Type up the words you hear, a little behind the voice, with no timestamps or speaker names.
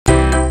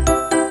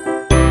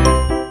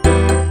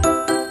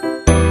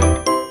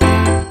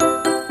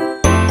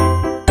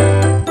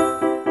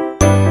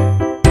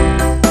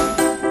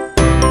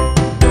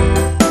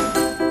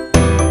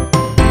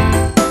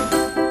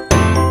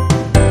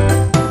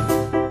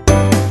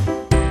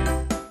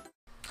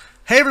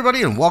Hey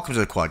everybody, and welcome to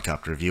the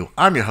Quadcopter Review.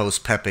 I'm your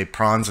host, Pepe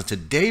Prawns, and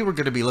today we're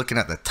going to be looking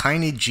at the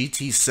Tiny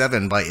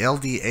GT7 by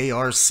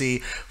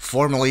LDARC,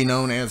 formerly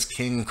known as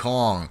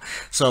KingKong.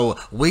 So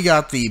we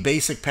got the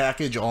basic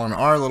package on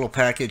our little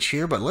package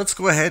here, but let's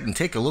go ahead and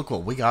take a look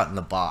what we got in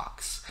the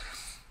box.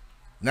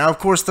 Now, of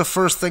course, the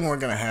first thing we're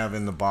going to have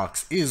in the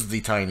box is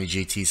the Tiny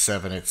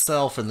GT7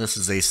 itself, and this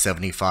is a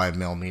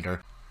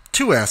 75mm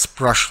 2S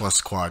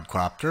brushless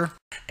quadcopter,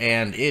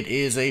 and it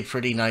is a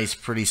pretty nice,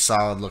 pretty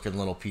solid looking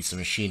little piece of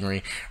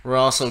machinery. We're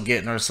also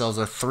getting ourselves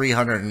a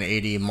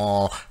 380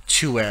 mAh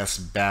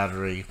 2S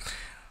battery.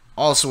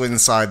 Also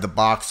inside the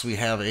box we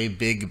have a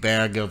big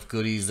bag of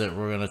goodies that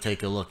we're going to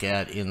take a look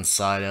at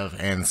inside of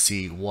and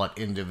see what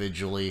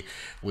individually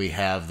we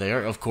have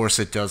there. Of course,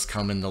 it does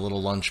come in the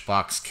little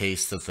lunchbox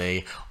case that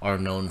they are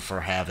known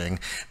for having,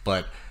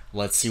 but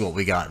let's see what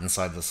we got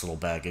inside this little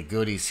bag of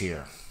goodies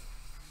here.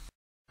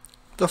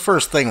 The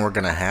first thing we're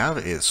going to have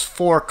is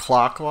 4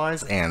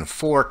 clockwise and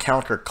 4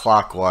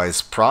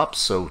 counterclockwise props,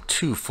 so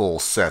 2 full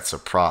sets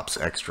of props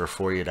extra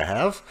for you to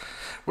have.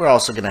 We're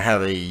also going to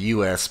have a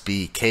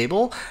USB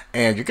cable,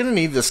 and you're going to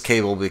need this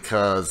cable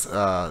because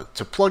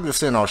to plug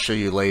this in, I'll show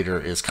you later,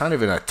 is kind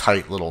of in a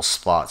tight little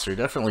spot, so you're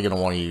definitely going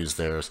to want to use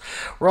theirs.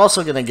 We're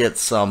also going to get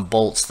some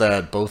bolts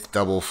that both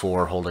double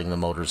for holding the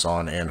motors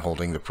on and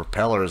holding the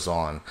propellers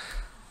on.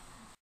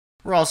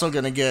 We're also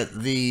going to get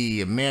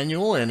the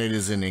manual, and it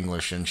is in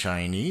English and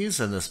Chinese,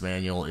 and this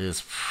manual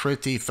is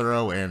pretty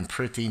thorough and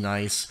pretty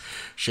nice.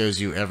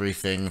 Shows you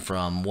everything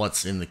from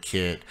what's in the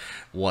kit,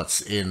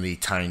 what's in the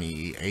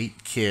Tiny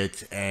 8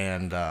 kit,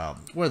 and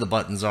where the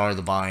buttons are,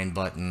 the bind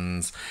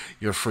buttons,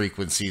 your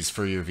frequencies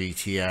for your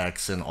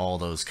VTX, and all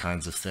those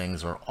kinds of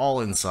things are all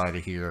inside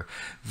of here.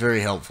 Very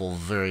helpful,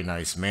 very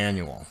nice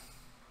manual.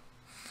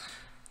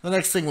 The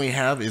next thing we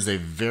have is a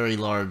very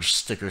large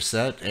sticker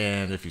set,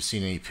 and if you've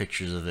seen any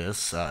pictures of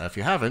this, if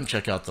you haven't,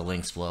 check out the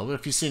links below. But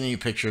if you've seen any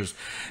pictures,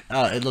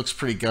 it looks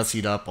pretty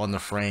gussied up on the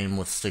frame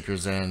with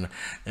stickers in.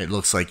 It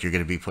looks like you're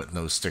going to be putting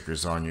those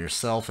stickers on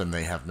yourself, and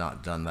they have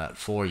not done that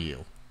for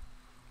you.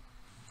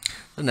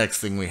 The next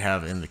thing we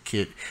have in the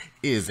kit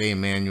is a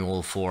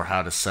manual for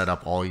how to set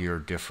up all your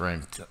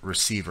different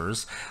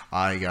receivers.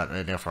 I got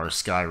an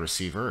Frsky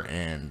receiver,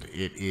 and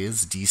it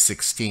is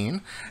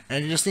D16,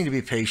 and you just need to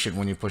be patient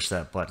when you push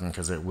that button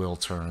because it will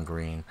turn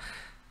green.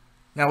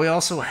 Now we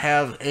also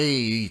have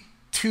a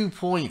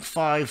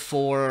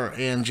 2.54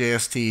 and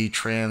JST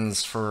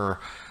transfer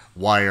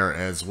wire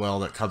as well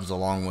that comes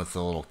along with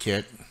the little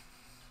kit.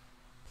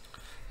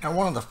 Now,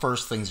 one of the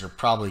first things you're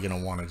probably going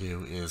to want to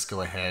do is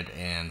go ahead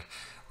and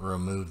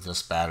remove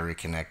this battery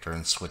connector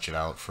and switch it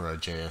out for a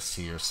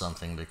JST or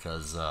something,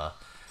 because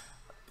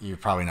you're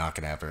probably not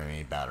going to have very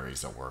many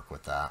batteries that work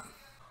with that.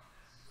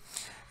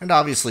 And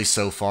obviously,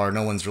 so far,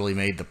 no one's really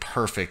made the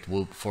perfect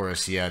whoop for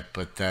us yet,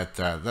 but that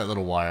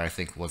little wire, I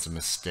think, was a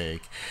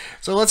mistake.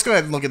 So let's go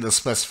ahead and look at the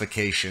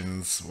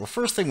specifications. Well,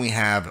 first thing we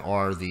have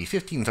are the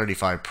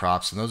 1535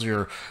 props, and those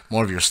are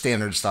more of your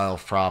standard style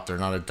prop. They're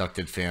not a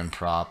ducted fan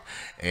prop,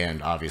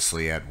 and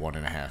obviously at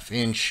 1.5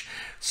 inch.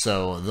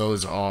 So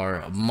those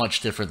are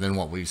much different than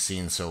what we've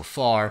seen so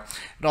far.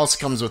 It also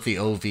comes with the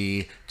OV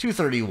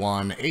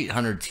 231,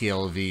 800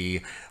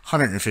 TLV,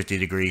 150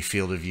 degree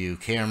field of view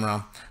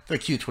camera, the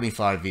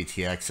Q25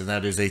 VTX, and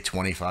that is a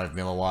 25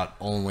 milliwatt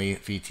only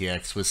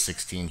VTX with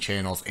 16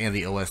 channels, and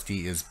the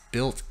OSD is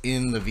built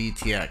in the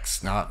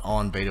VTX, not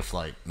on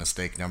Betaflight.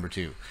 Mistake number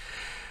 2.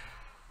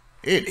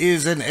 It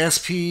is an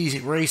SP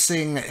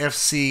Racing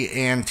FC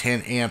and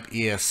 10 amp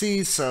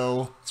ESC,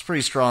 so it's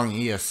pretty strong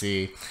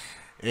ESC.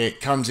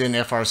 It comes in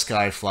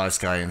Frsky,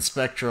 Flysky, and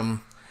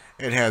Spektrum.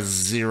 It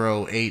has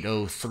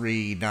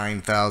 0803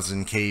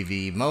 9000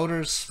 kV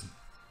motors.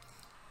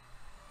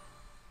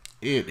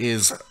 It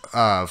is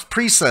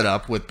pre-set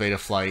up with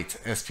Betaflight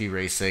SP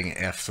Racing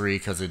F3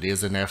 because it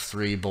is an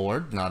F3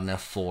 board, not an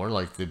F4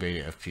 like the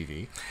Beta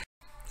FPV.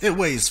 It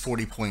weighs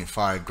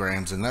 40.5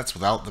 grams, and that's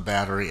without the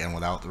battery and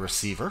without the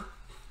receiver.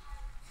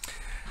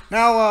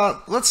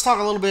 Now, let's talk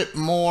a little bit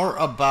more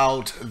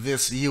about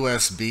this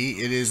USB.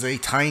 It is a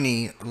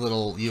tiny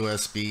little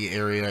USB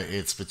area.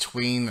 It's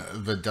between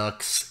the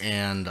ducts,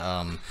 and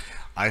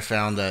I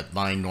found that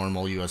my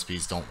normal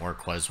USBs don't work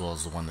quite as well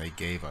as the one they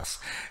gave us.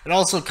 It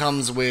also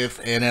comes with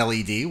an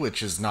LED,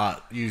 which is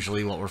not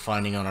usually what we're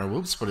finding on our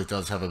whoops, but it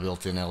does have a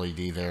built-in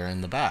LED there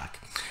in the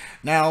back.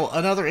 Now,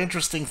 another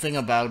interesting thing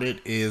about it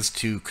is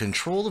to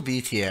control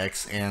the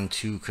VTX and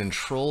to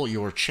control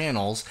your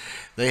channels,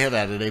 they have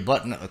added a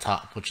button at the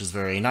top, which is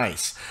very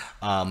nice.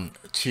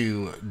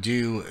 To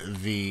do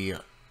the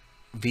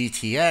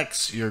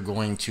VTX, you're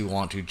going to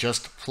want to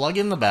just plug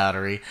in the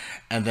battery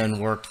and then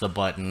work the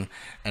button,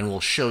 and we'll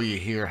show you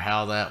here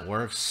how that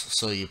works.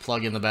 So you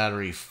plug in the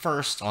battery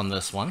first on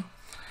this one,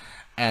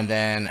 and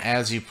then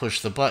as you push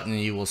the button,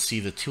 you will see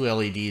the 2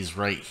 LEDs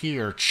right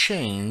here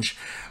change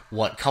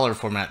what color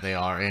format they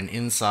are, and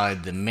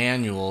inside the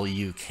manual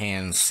you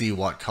can see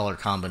what color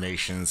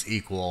combinations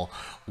equal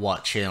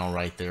what channel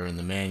right there in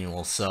the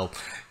manual. So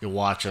you'll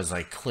watch as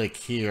I click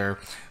here,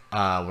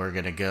 we're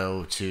going to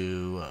go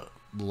to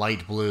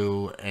light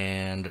blue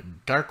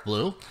and dark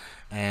blue.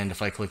 And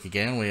if I click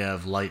again, we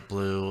have light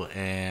blue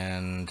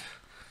and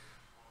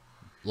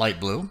light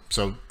blue.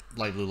 So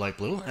light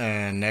blue.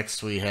 And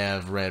next we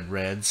have red,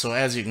 red. So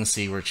as you can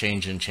see, we're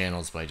changing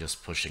channels by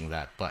just pushing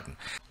that button.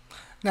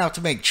 Now,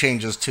 to make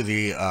changes to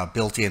the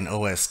built-in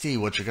OSD,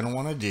 what you're going to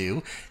want to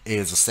do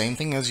is the same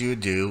thing as you would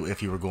do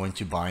if you were going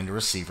to bind a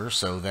receiver.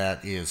 So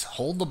that is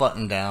hold the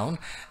button down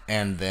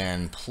and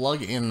then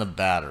plug in the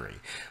battery.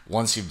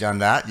 Once you've done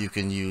that, you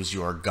can use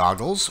your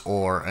goggles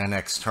or an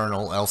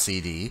external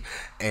LCD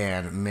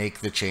and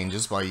make the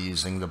changes by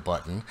using the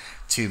button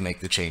to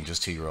make the changes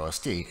to your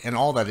OSD. And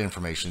all that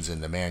information is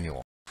in the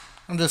manual.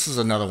 And this is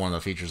another one of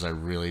the features I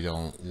really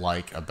don't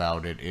like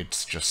about it.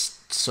 It's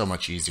just so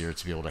much easier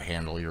to be able to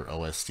handle your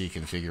OSD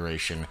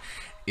configuration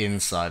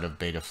inside of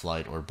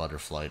Betaflight or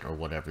Butterflight or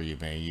whatever you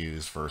may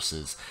use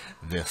versus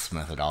this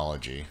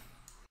methodology.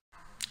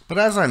 But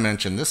as I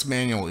mentioned, this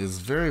manual is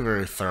very,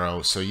 very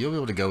thorough, so you'll be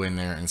able to go in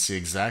there and see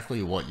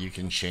exactly what you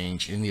can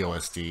change in the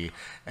OSD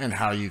and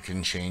how you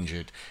can change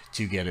it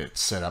to get it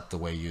set up the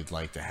way you'd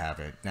like to have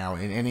it. Now,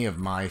 in any of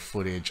my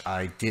footage,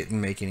 I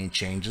didn't make any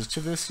changes to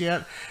this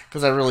yet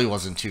because I really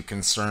wasn't too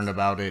concerned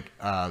about it,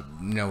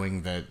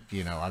 knowing that,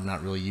 you know, I'm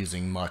not really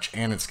using much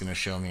and it's going to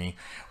show me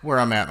where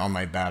I'm at on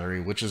my battery,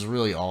 which is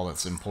really all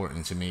that's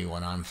important to me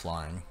when I'm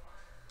flying.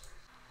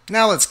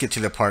 Now let's get to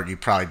the part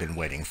you've probably been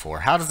waiting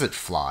for. How does it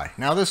fly?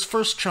 Now this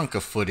first chunk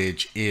of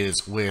footage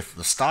is with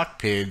the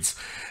stock PIDs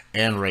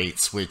and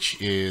rates,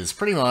 which is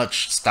pretty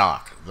much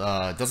stock.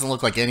 It doesn't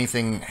look like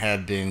anything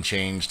had been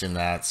changed in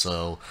that,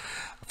 so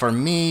for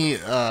me,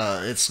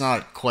 it's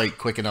not quite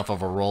quick enough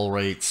of a roll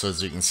rate, so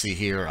as you can see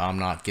here, I'm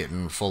not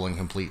getting full and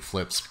complete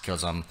flips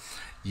because I'm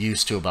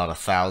used to about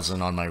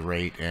 1,000 on my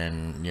rate,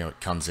 and you know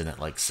it comes in at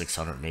like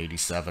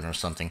 687 or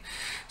something.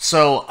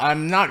 So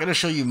I'm not going to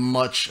show you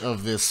much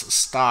of this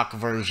stock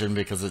version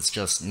because it's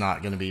just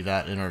not going to be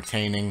that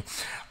entertaining.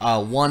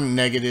 One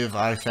negative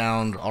I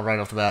found right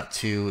off the bat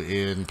too,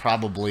 in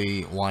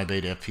probably why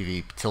Beta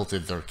FPV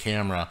tilted their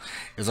camera,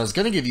 is I was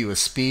going to give you a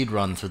speed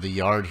run through the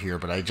yard here,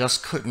 but I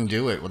just couldn't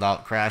do it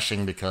without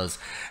crashing because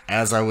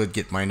as I would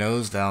get my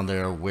nose down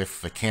there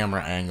with the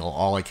camera angle,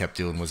 all I kept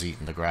doing was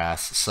eating the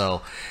grass.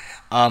 So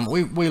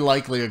we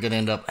likely are going to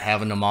end up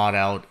having to mod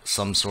out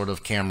some sort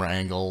of camera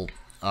angle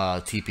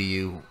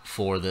TPU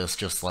for this,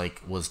 just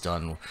like was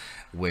done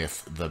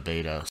with the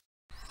beta.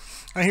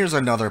 Now here's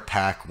another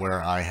pack where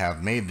I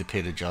have made the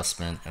PID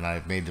adjustment and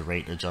I've made the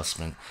rate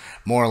adjustment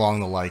more along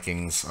the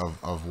likings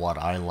of what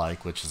I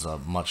like, which is a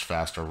much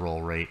faster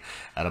roll rate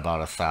at about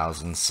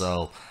 1,000.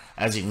 So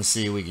as you can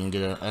see, we can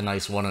get a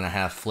nice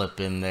 1.5 flip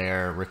in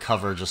there,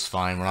 recover just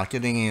fine. We're not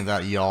getting any of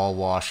that yaw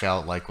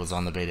washout like was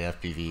on the Beta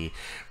FPV.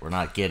 We're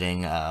not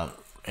getting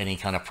any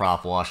kind of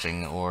prop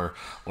washing or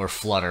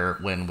flutter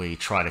when we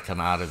try to come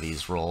out of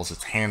these rolls.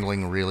 It's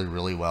handling really,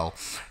 really well.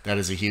 That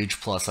is a huge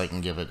plus I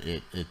can give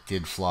it. It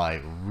did fly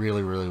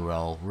really, really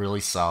well,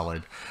 really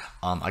solid.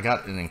 I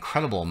got an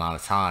incredible amount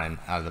of time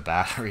out of the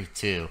battery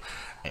too,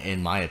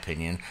 in my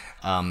opinion.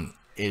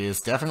 It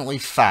is definitely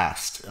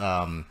fast.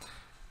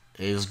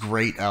 It is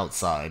great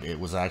outside. It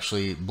was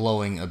actually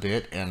blowing a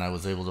bit and I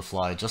was able to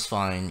fly just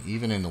fine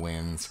even in the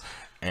winds,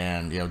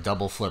 and you know,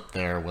 double flip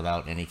there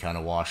without any kind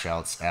of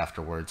washouts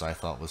afterwards I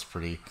thought was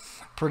pretty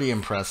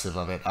impressive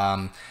of it.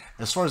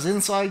 As far as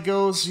inside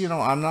goes, you know,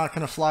 I'm not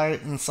going to fly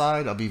it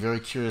inside. I'll be very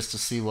curious to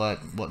see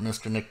what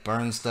Mr. Nick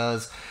Burns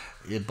does.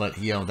 But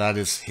you know, that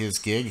is his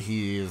gig.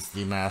 He is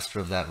the master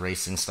of that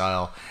racing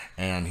style,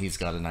 and he's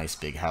got a nice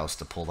big house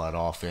to pull that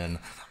off in.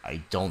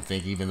 I don't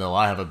think, even though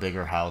I have a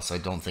bigger house, I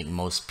don't think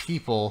most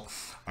people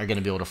are going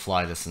to be able to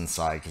fly this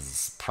inside because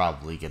it's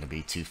probably going to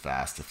be too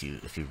fast if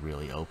you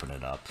really open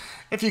it up.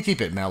 If you keep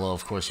it mellow,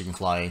 of course, you can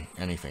fly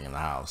anything in the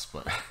house,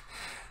 but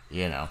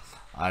you know,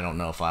 I don't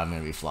know if I'm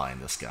going to be flying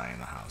this guy in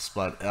the house.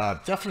 But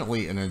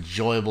definitely an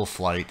enjoyable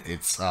flight.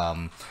 It's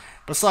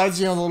besides,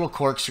 you know, the little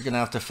quirks you're going to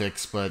have to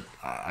fix, but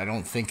I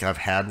don't think I've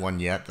had one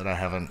yet that I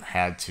haven't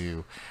had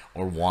to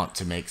or want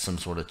to make some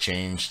sort of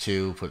change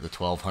to, put the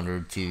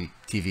 1200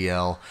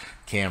 TVL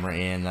camera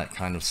in, that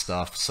kind of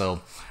stuff.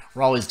 So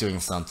we're always doing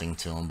something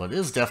to them, but it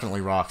is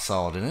definitely rock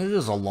solid, and it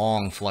is a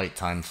long flight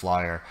time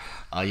flyer.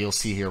 You'll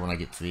see here when I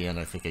get to the end,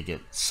 I think I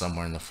get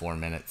somewhere in the 4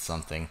 minutes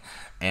something,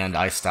 and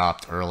I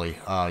stopped early.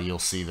 You'll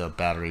see the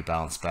battery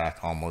bounce back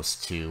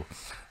almost to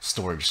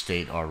storage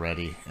state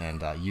already,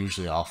 and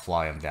usually I'll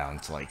fly them down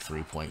to like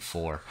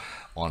 3.4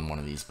 on one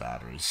of these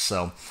batteries.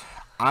 So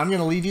I'm going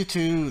to leave you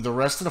to the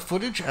rest of the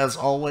footage. As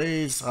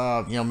always, you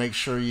know, make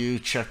sure you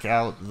check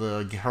out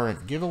the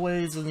current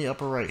giveaways in the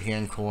upper right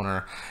hand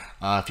corner.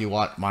 If you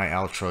watch my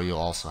outro, you'll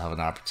also have an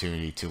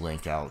opportunity to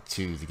link out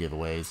to the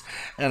giveaways.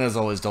 And as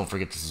always, don't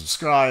forget to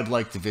subscribe,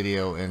 like the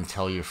video, and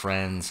tell your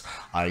friends.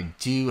 I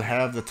do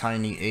have the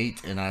Tiny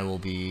 8, and I will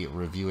be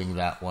reviewing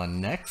that one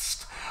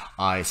next.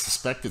 I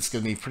suspect it's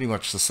going to be pretty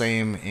much the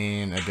same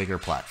in a bigger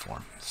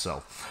platform.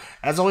 So,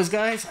 as always,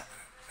 guys,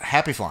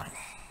 happy flying.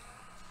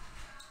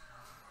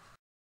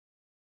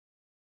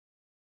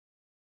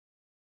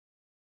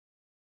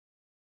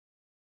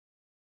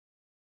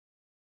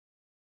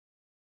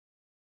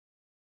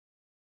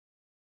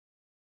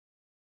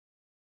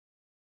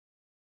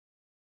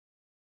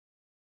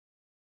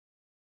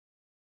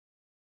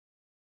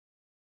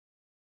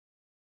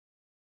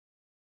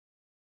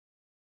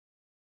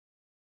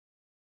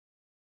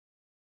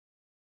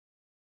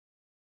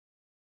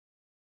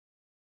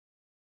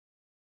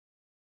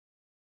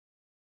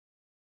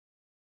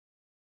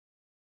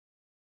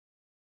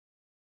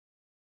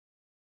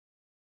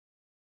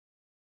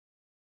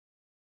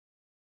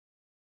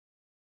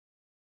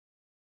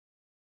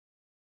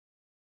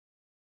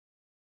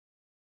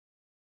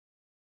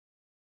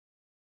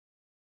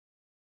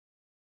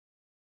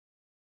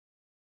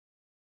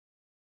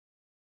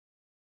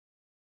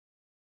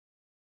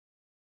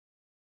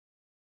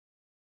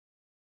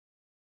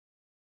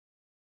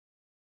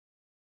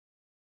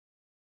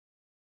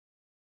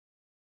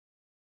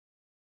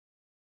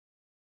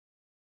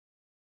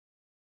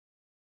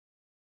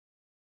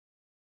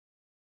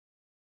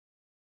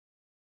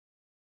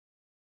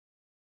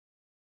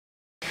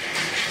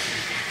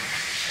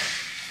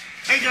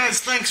 Hey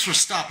guys, thanks for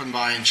stopping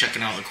by and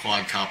checking out the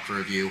Quadcopter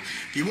review.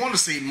 If you want to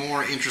see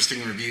more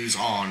interesting reviews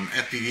on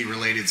FPV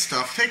related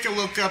stuff, take a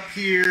look up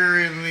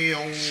here in the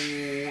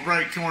old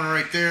right corner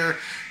right there.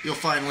 You'll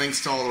find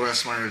links to all the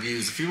rest of my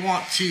reviews. If you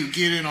want to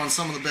get in on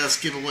some of the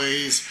best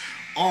giveaways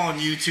on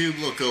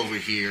YouTube, look over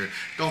here.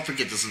 Don't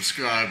forget to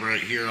subscribe right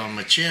here on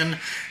my chin.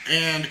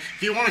 And if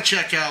you want to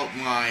check out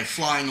my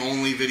flying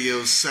only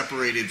videos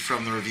separated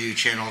from the review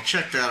channel,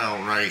 check that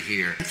out right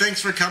here.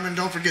 Thanks for coming.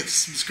 Don't forget to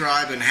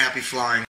subscribe and happy flying.